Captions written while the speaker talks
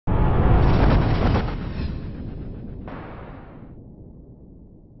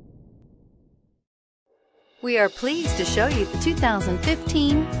We are pleased to show you the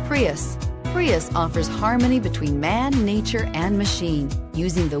 2015 Prius. Prius offers harmony between man, nature, and machine.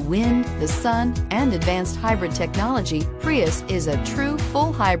 Using the wind, the sun, and advanced hybrid technology, Prius is a true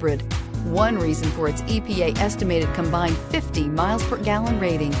full hybrid. One reason for its EPA estimated combined 50 miles per gallon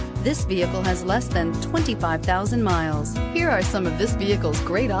rating. This vehicle has less than 25,000 miles. Here are some of this vehicle's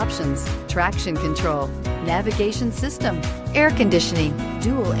great options: traction control, navigation system, air conditioning,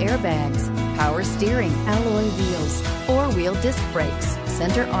 dual airbags, power steering, alloy wheels, four-wheel disc brakes,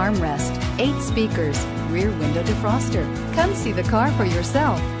 center armrest, 8 speakers, rear window defroster. Come see the car for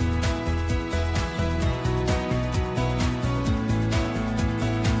yourself.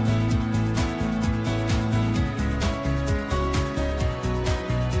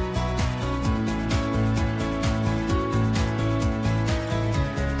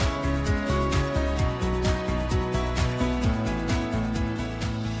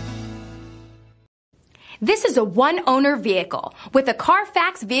 This is a one-owner vehicle with a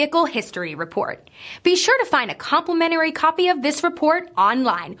Carfax Vehicle History Report. Be sure to find a complimentary copy of this report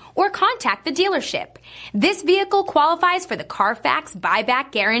online or contact the dealership. This vehicle qualifies for the Carfax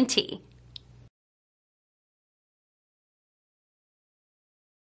Buyback Guarantee.